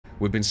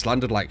we've been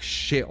slandered like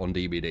shit on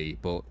DBD,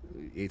 but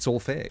it's all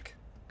fake.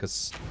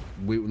 Because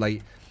we,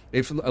 like,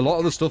 if a lot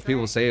of the stuff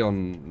people say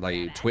on,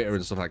 like, Twitter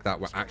and stuff like that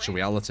were actual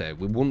reality,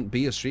 we wouldn't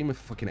be a streamer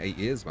for fucking 8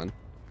 years, man.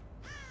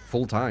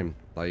 Full time.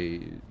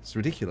 Like, it's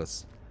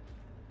ridiculous.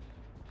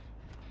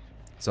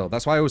 So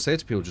that's why I always say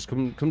to people, just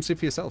come see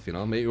for yourself, you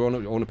know, make your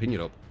own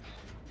opinion up.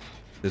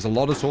 There's a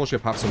lot of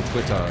sociopaths on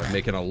Twitter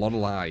making a lot of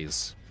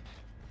lies.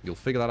 You'll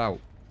figure that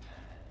out.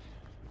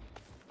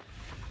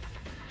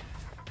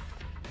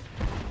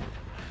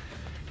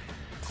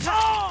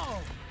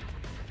 Oh!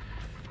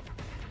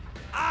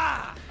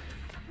 Ah!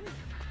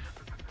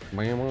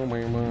 Nice.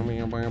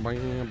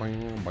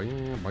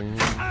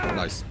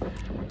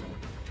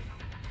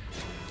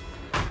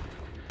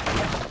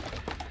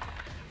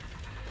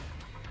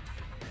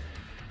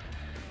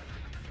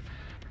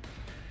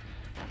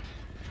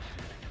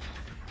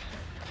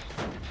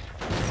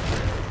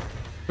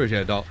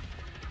 Appreciate it, Doc.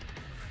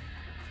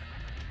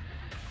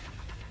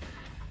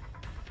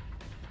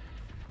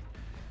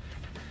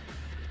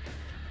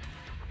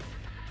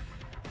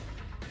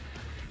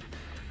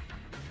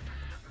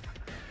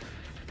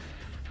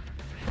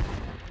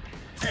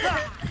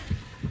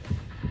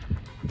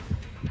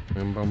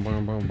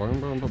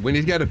 We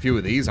need to get a few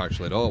of these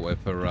actually, don't we,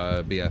 for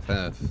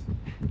BFF.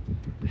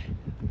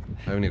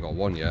 I only got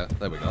one yet.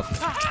 There we go.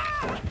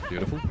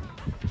 Beautiful.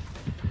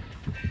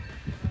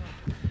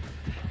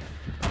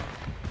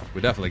 We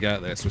definitely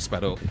get this. We're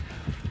sped up.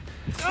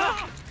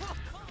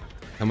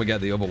 Can we get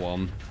the other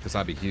one? Because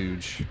that'd be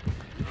huge.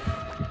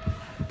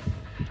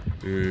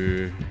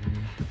 We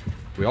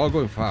are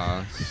going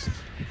fast.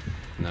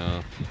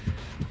 No.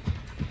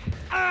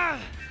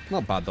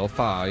 Not bad though.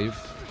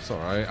 5. It's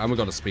alright. And we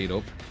got to speed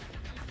up.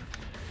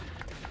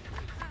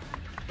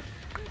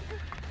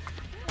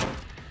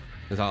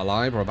 Is that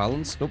alive or a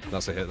balance? Nope,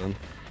 that's a hit then.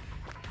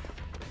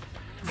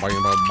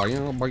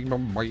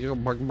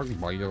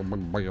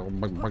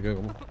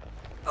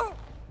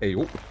 Hey,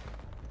 oh.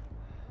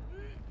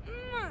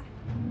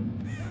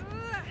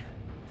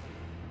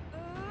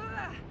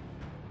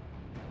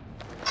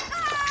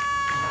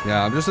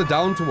 Yeah, I'm just a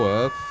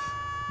down-to-earth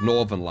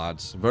northern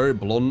lad. Very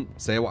blunt,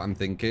 say what I'm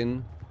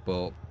thinking,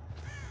 but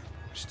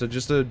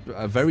just a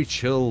very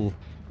chill,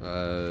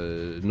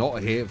 not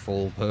a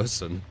hateful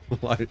person.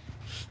 Like,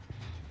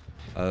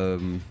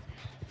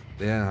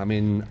 yeah, I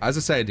mean, as I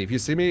said, if you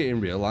see me in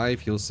real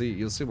life, you'll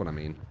see what I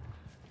mean.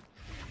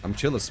 I'm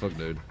chill as fuck,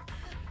 dude.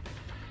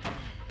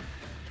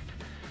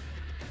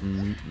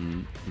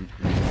 I'm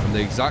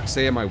the exact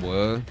same I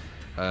were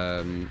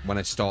when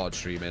I started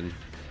streaming,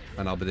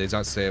 and I'll be the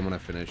exact same when I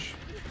finish.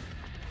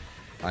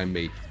 I'm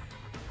me.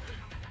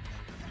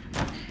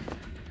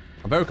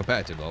 I'm very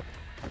competitive though.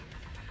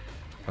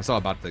 That's not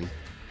a bad thing.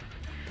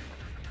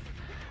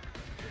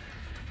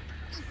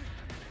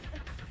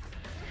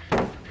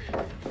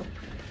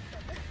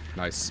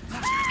 Nice.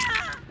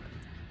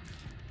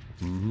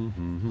 You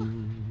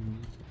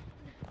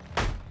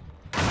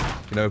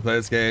know, play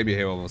this game, you're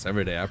here almost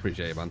every day. I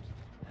appreciate it, man.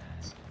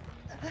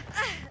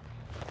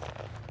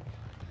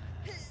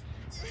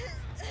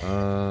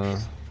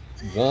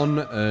 1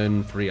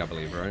 and 3, I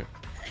believe, right?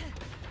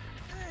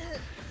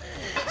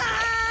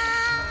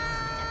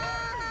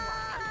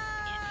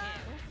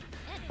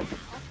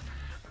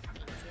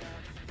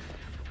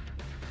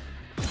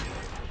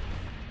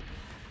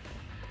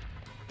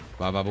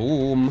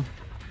 Ba-ba-boom.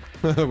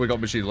 We got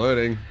machine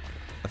learning.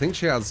 I think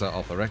she has that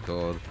off the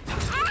record.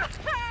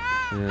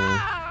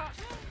 Yeah.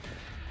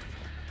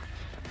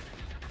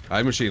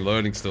 I'm machine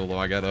learning still, though,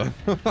 I get her.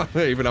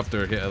 Even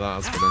after a hit of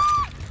that, that's gonna...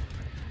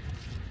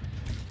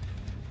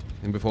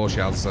 And before she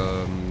has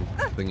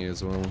thingy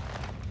as well.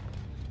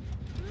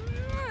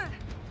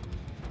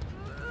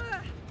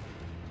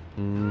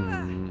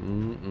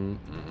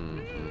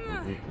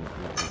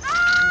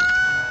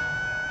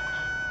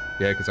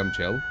 Yeah, because I'm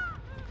chill.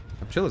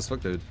 I'm chill as fuck,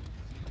 dude.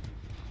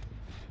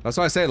 That's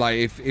why I say, like,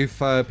 if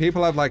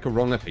people have, like, a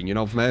wrong opinion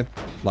of me,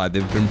 like,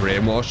 they've been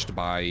brainwashed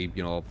by,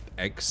 you know,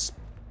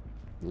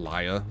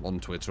 ex-liar on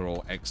Twitter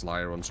or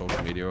ex-liar on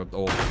social media,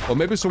 or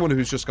maybe someone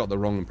who's just got the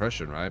wrong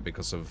impression, right,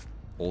 because of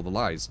all the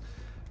lies,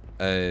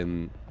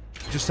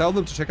 just tell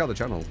them to check out the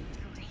channel.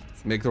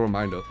 Make their own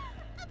mind up.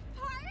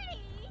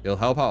 It'll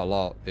help out a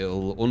lot.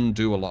 It'll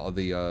undo a lot of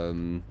the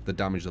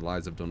damage the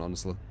lies have done,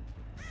 honestly.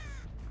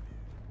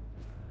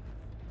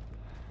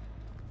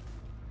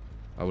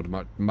 I would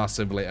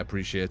massively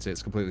appreciate it.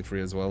 It's completely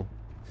free as well.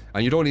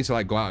 And you don't need to,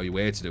 like, go out of your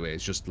way to do it.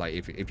 It's just, like,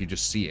 if you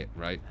just see it,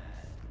 right?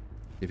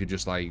 If you're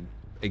just, like,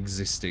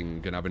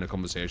 existing and having a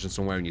conversation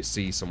somewhere and you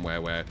see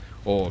somewhere where,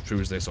 oh,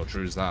 true is this or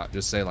true is that,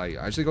 just say, like,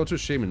 actually go to a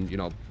stream and, you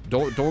know,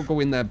 don't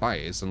go in there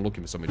biased and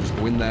looking for something. Just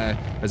go in there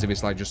as if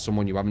it's, like, just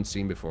someone you haven't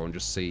seen before and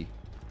just see,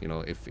 you know,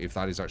 if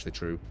that is actually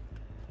true.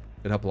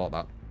 It'd help a lot,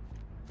 that.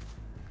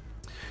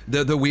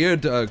 The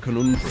weird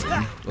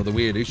conundrum, or the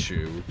weird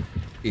issue,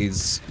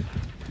 is...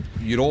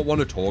 you don't want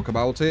to talk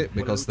about it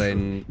because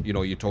then, you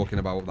know, you're talking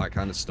about that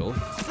kind of stuff.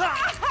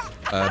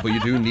 But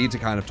you do need to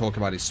kind of talk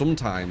about it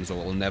sometimes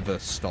or it'll never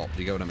stop. Do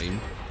you get what I mean?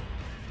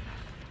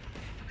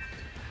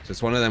 So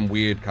It's one of them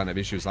weird kind of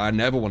issues. I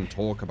never want to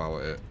talk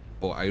about it,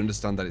 but I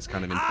understand that it's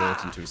kind of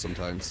important to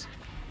sometimes.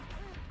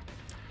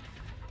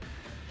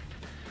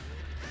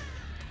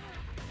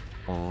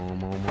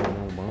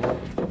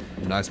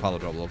 Nice pile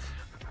drop, love.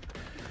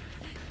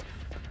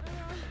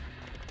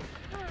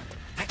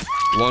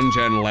 1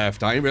 gen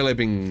left. I ain't really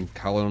been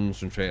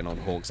concentrating on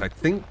hooks. I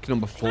think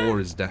number 4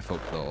 is def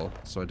hook though,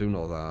 so I do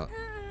know that.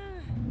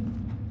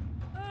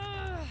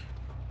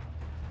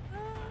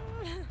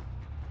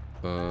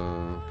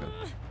 Okay.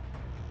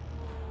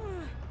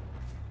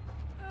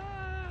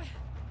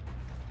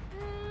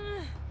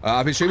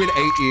 I've been streaming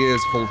 8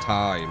 years full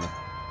time. I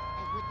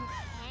wouldn't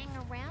hang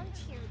around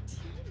here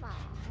too long.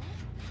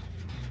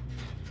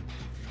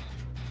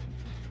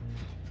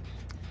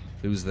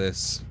 Who's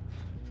this?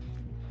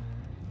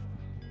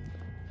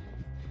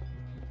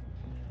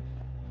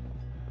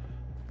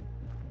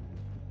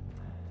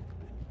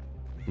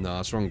 No,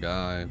 that's the wrong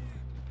guy.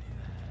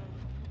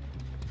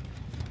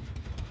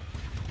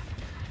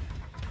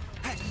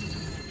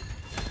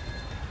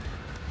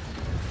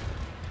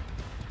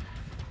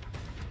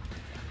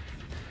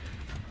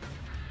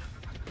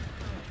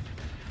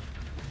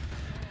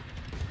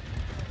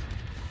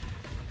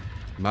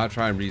 Might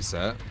try and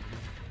reset.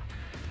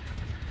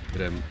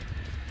 Hit him.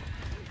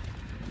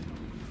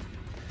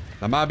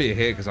 That might be a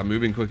hit because I'm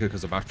moving quicker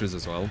because of batteries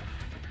as well.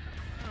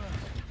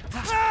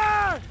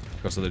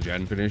 Because of the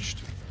gen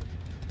finished.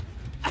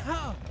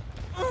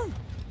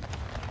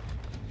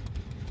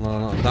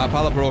 No. That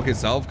pallet broke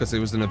itself because it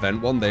was an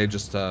event one. They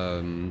just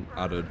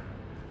added.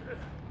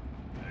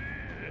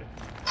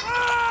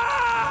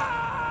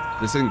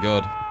 This isn't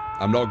good.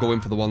 I'm not going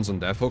for the ones on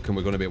Death Hook, and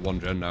we're going to be at 1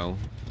 gen now.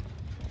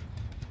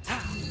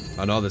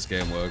 I know this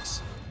game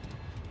works.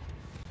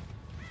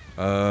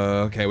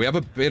 Okay, we have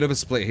a bit of a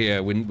split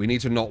here. We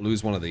need to not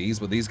lose one of these,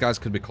 but these guys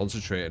could be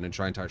concentrating and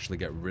trying to actually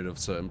get rid of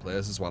certain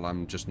places while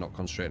I'm just not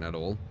concentrating at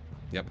all.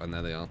 Yep, and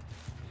there they are.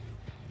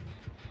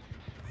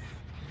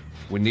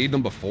 We need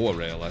number 4,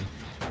 really.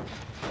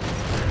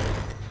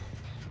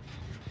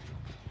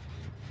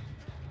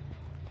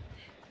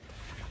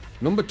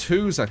 Number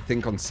 2's, I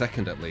think, on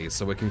 2nd at least,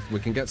 so we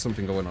can get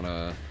something going on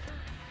a...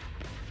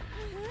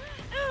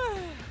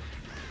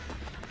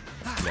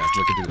 Yeah,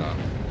 we could do that.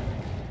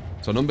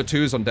 So number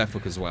 2's on Death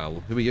Hook as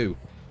well. Who are you?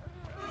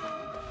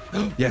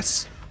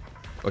 Yes!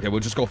 Okay, we'll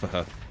just go for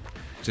her.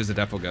 She's the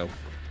Death Hook girl.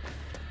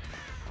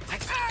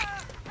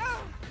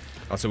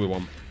 That's who we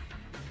want.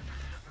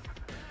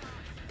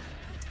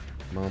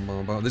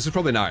 This is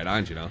probably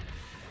 99, you know.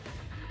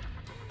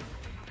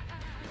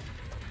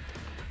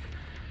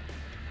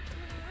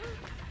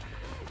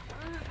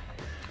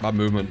 Bad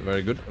movement,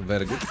 very good,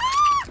 very good.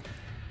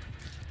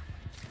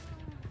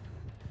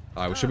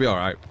 Alright, we should be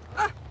alright.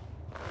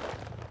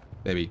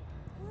 Maybe.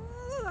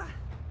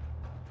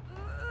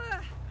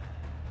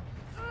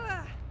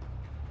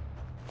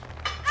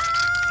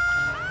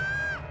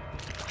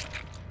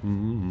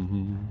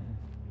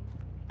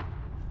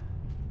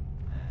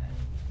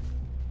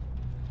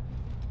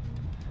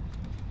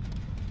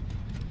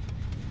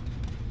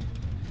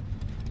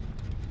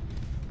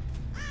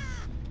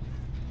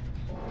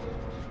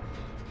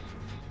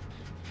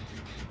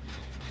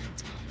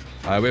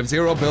 We have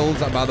 0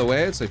 builds, by the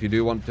way, so if you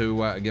do want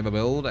to give a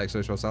build,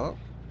 extra show seller,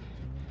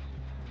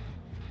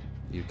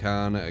 you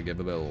can give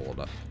a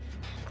build.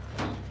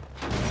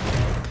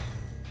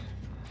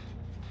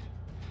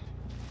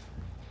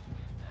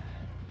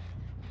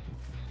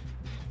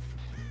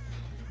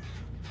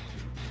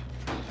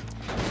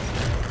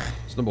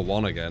 It's number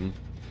 1 again.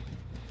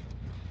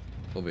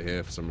 Over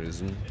here for some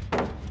reason.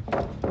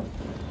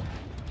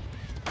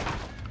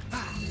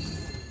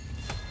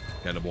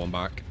 Get number 1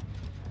 back.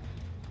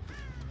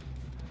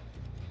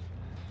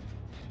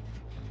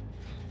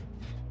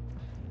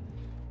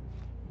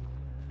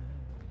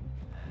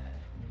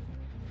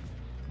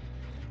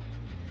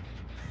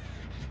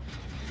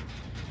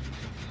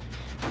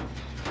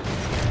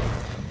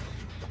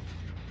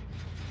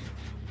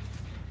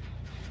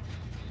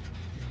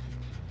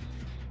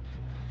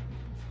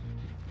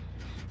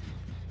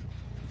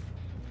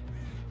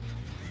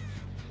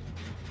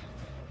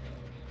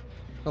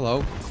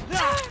 Hello.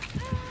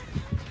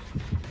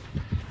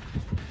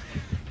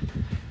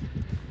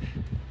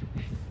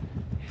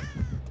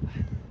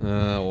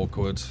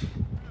 Awkward.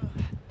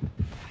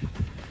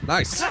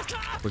 Nice.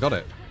 We got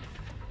it.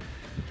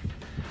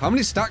 How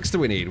many stacks do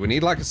we need? We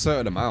need like a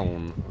certain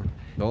amount,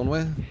 don't we?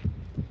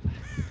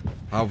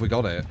 How have we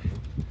got it?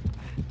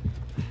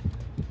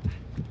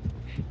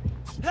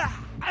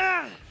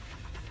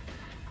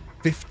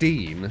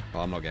 $15? Oh,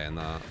 I'm not getting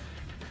that.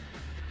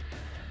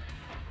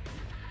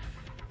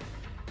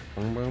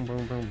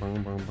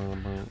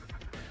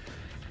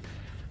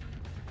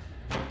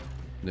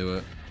 Knew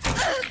it.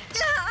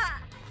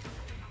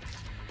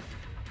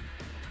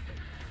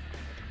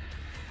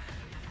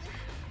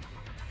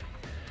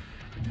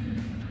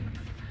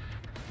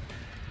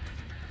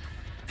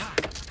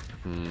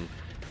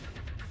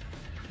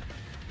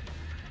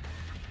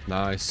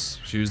 Nice.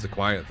 She used the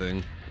quiet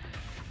thing.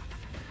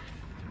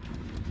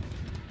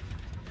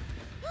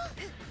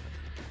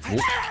 Ooh.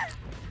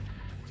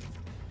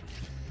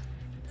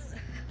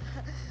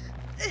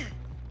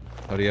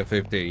 How do you get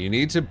 15? You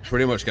need to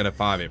pretty much get a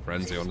 5-hit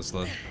frenzy,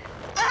 honestly.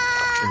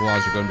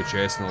 Otherwise, you're going to be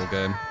chasing the whole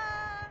game.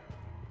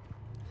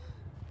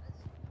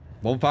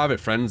 One 5-hit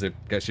frenzy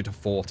gets you to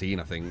 14,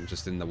 I think,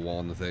 just in the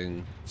one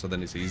thing. So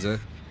then it's easy.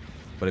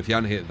 But if you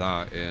haven't hit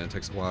that, yeah, it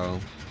takes a while.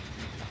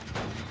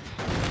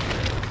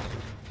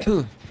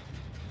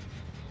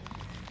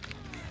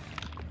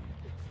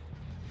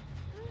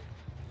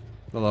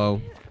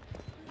 Hello.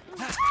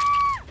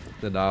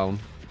 They're down.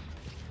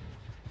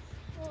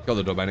 Got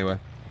the dub anyway.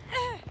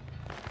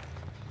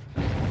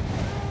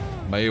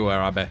 Beware,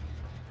 Abby.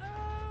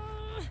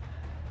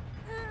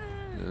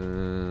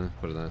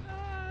 Put it there.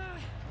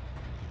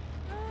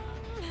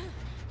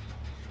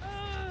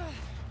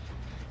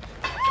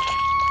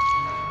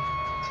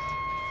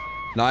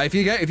 Now, if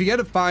you get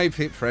a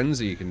 5-hit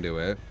frenzy, you can do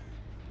it.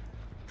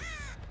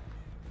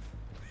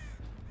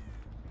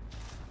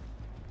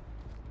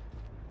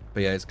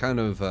 But yeah, it's kind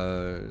of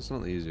it's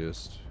not the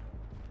easiest.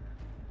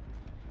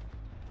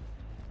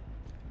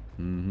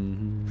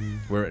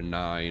 We're at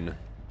 9.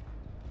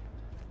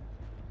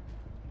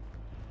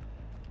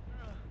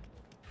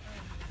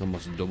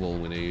 Almost double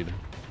we need. A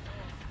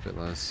bit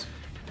less.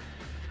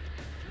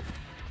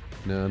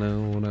 No,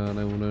 no, no,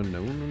 no, no, no,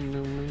 no, no,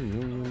 no,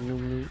 no,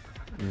 no.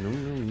 No,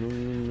 no,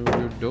 no,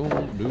 no,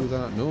 don't do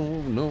that.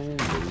 No, no,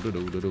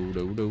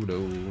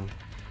 no.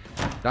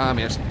 Damn,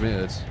 yes,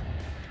 committed.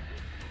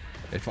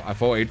 If I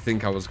thought he'd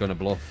think I was gonna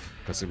bluff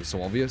because it was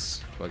so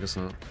obvious, but I guess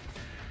not.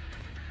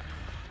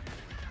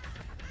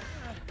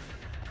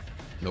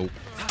 Nope.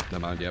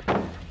 Never mind. Yep.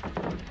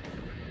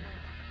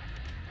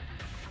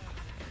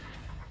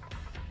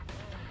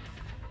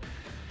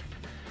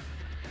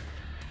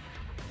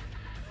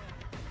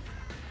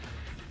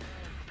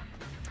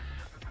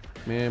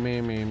 Me.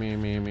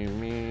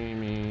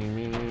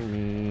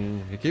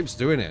 He keeps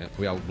doing it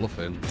without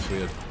bluffing. It's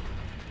weird.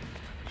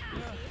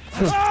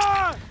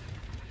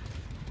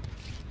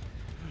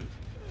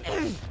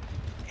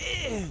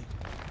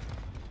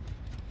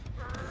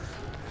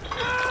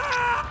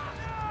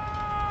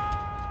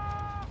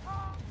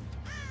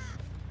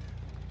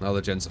 Now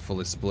the gents are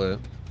fully split.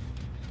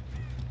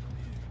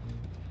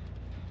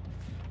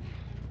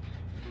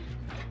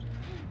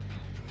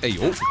 Hey,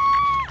 yo.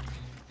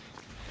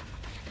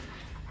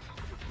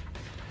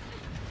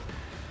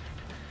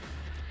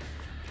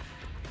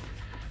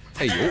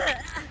 Hey, yo.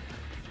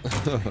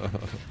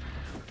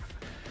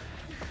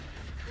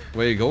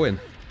 Where are you going?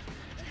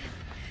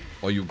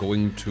 Are you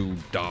going to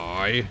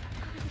die?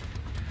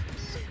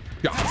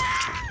 Yeah.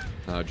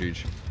 Ah,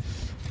 GG.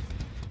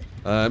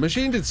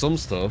 Machine did some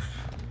stuff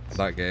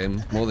that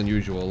game, more than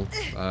usual.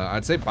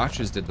 I'd say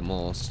Batteries did the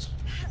most.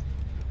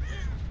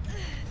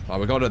 Oh,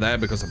 we got her there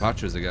because of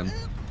Batteries again.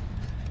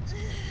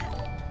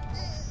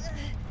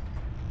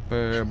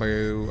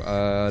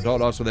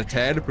 Dodos with a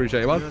 10,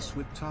 appreciate it, man.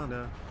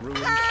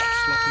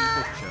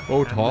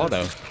 Oh,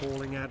 Tana.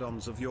 Calling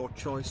add-ons of your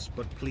choice,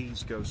 but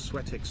please go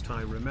Sweatix.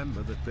 I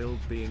remember that build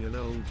being an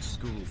old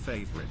school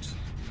favorite.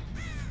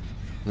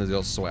 There's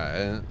your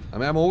sweat. I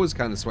mean, I'm always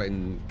kind of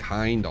sweating,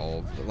 kind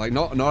of. Like,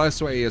 not as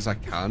sweaty as I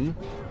can.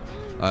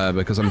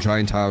 Because I'm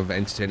trying to have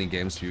entertaining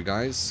games for you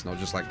guys, not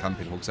just like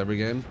camping hooks every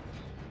game.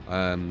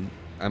 I'm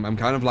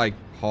kind of like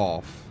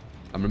half.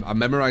 I'm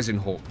memorizing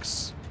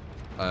hooks.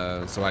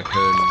 So I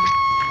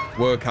can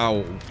work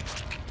out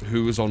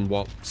who's on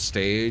what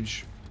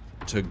stage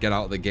to get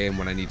out of the game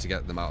when I need to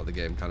get them out of the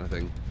game, kind of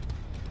thing.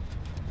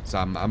 So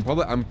I'm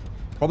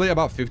probably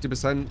about 50%.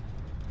 Something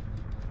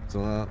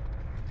like that.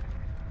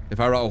 If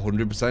I were at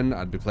 100%,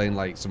 I'd be playing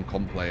like some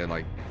comp player,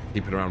 like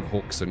keeping around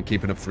hooks and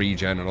keeping a free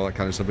gen and all that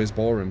kind of stuff. It's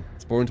boring.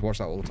 It's boring to watch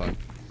that all the time,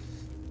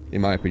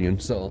 in my opinion.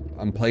 So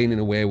I'm playing in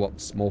a way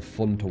what's more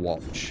fun to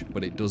watch,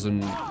 but it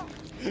doesn't.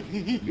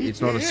 It's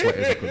not as sweaty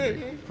as it could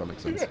be, if that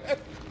makes sense.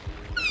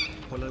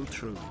 Hello,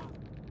 True.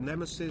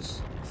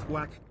 Nemesis,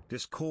 Thwack,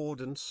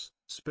 Discordance,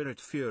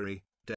 Spirit Fury,